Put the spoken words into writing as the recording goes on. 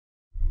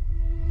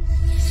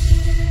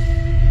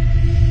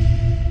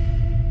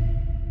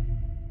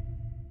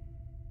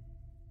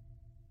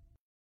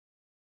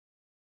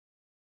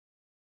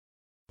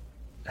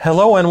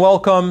Hello and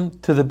welcome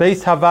to the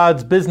Beis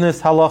Havad's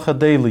Business Halacha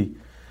Daily.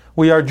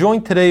 We are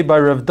joined today by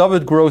Rav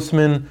David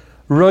Grossman,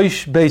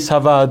 Rosh Beis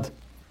Havad.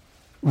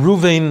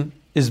 Ruvain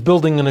is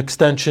building an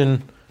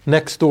extension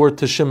next door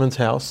to Shimon's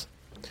house.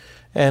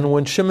 And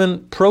when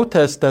Shimon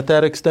protests that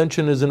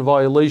extension is in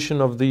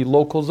violation of the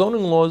local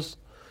zoning laws,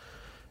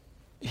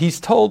 he's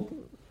told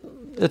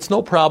it's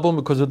no problem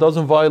because it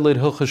doesn't violate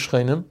Hilchos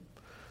Shchenim,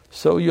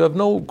 so you have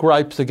no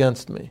gripes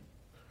against me.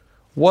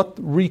 What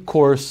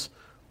recourse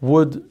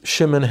would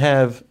Shimon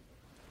have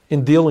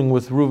in dealing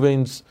with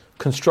Ruvain's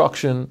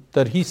construction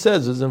that he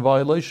says is in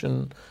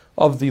violation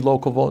of the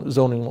local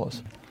zoning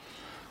laws?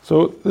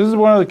 So this is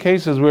one of the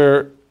cases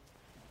where,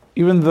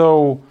 even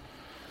though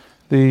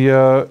we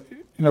would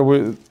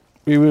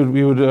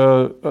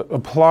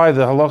apply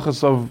the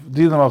halachas of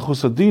Dina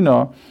Malchus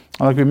Adina,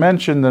 like we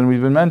mentioned, and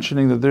we've been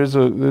mentioning that there's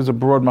a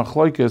broad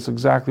machlokes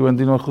exactly when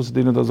Dina Malchus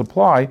Adina does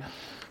apply,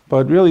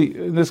 but really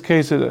in this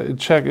case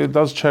it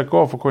does check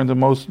off according to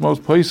most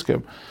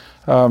poskim.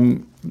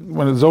 When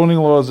the zoning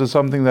laws is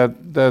something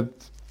that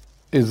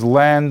is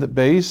land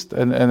based,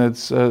 and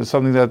it's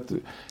something that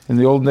in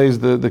the old days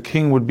the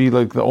king would be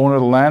like the owner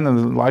of the land,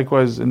 and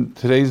likewise in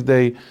today's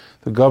day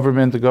the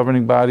government, the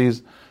governing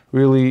bodies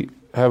really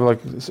have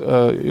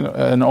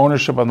an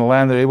ownership on the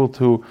land. They're able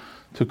to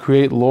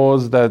create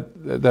laws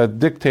that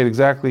dictate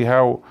exactly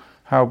how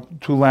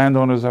two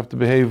landowners have to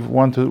behave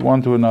one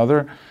to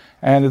another.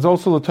 And it's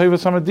also the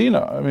Tevas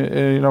Hamadina. I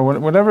mean,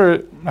 whenever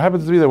it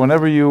happens to be that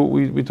whenever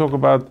we talk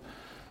about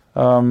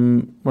the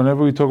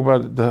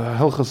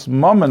Hilchos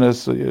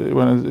Mamonos,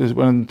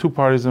 when two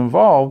parties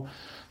involved,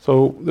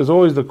 so there's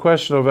always the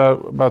question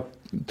about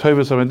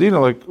Tevas Hamadina,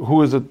 like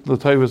who is it the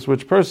Tevas,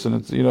 which person?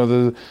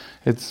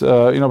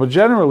 But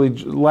generally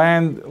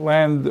land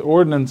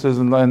ordinances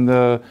and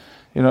the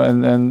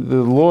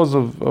laws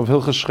of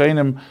Hilchos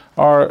Shchenim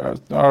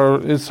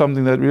is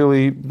something that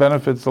really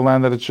benefits the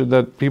land,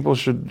 that people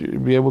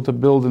should be able to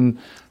build in,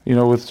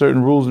 with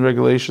certain rules and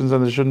regulations,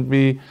 and it shouldn't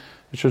be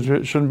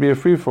a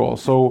free for all.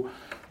 So,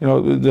 the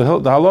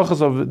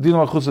halachas of Dina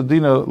Malchus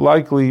Adina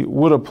likely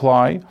would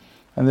apply,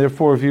 and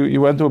therefore if you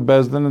went to a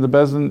bezdin, and the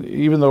bezdin,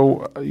 even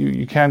though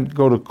you can't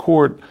go to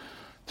court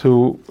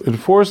to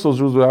enforce those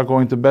rules without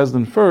going to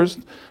bezdin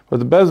first, but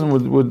the bezdin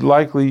would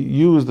likely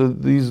use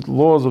these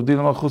laws of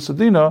Dina Malchus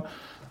Adina.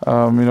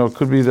 It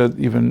could be that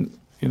even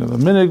the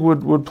minig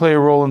would play a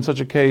role in such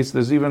a case.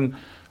 There's even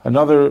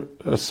another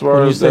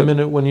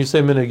When you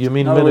say minig, you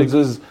mean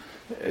minig?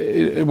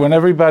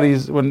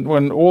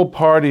 When all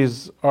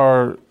parties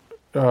are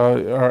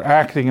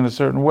acting in a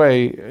certain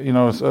way,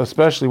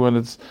 especially when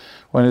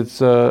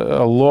it's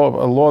a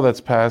law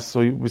that's passed.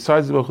 So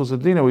besides the Malchus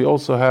Adina, we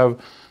also have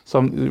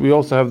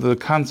the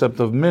concept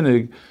of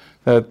minig,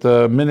 that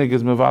minig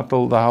is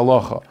mevatel the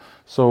halacha.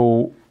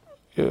 So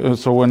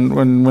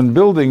when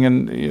building,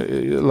 and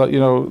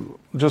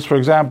just for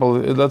example,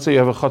 let's say you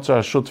have a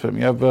chatzar shutfim,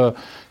 you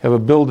have a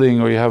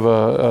building, or you have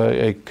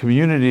a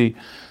community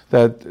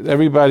that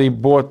everybody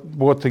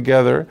bought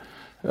together.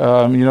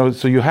 So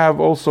you have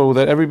also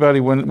that everybody,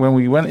 when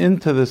we went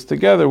into this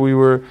together, we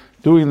were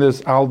doing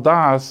this al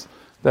das,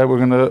 that we're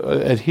going to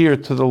adhere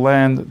to the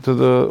land, to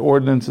the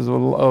ordinances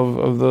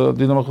of the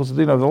Dina Malchus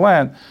Adina of the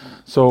land.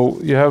 So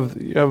you have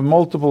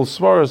multiple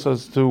svaras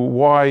as to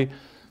why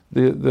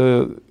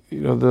the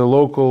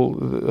local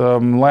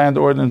land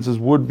ordinances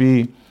would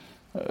be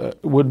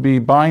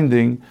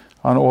binding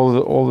on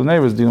all the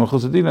neighbors. Dina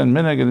Malchus Adina and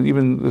minig, and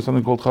even there's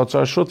something called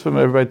chatzar shutfim.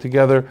 Everybody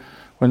together.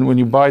 When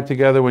you buy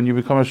together, when you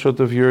become a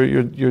shutuf,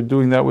 you're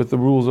doing that with the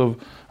rules of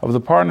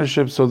the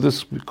partnership. So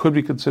this could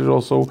be considered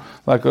also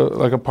like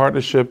a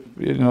partnership.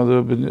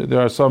 There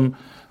are some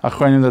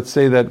achronim that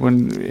say that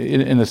when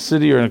in a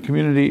city or in a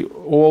community,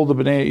 all the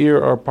bnei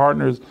ir are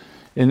partners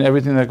in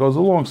everything that goes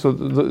along. So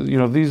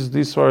these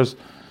stars,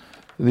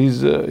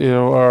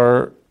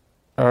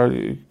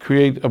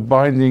 create a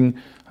binding,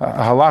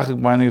 halachic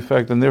binding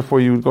effect, and therefore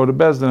you would go to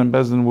bezdin, and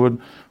bezdin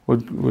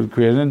would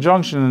create an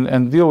injunction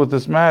and deal with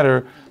this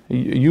matter.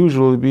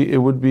 Usually it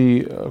would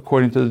be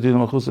according to the Dina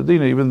Malchus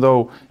Adina, even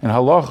though in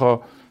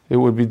halacha it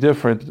would be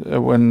different.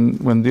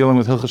 When dealing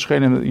with Hilchos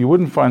Shchenim, you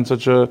wouldn't find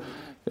such a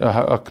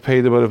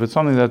kpeda, but if it's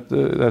something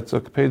that's a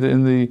kpeda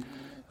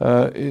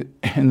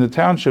in the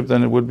township,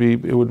 then it would be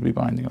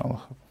binding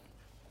halacha.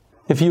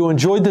 If you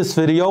enjoyed this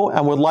video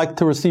and would like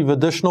to receive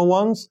additional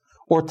ones,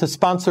 or to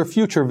sponsor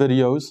future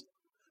videos,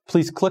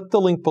 please click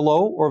the link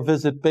below or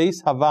visit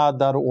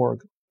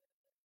beishavad.org.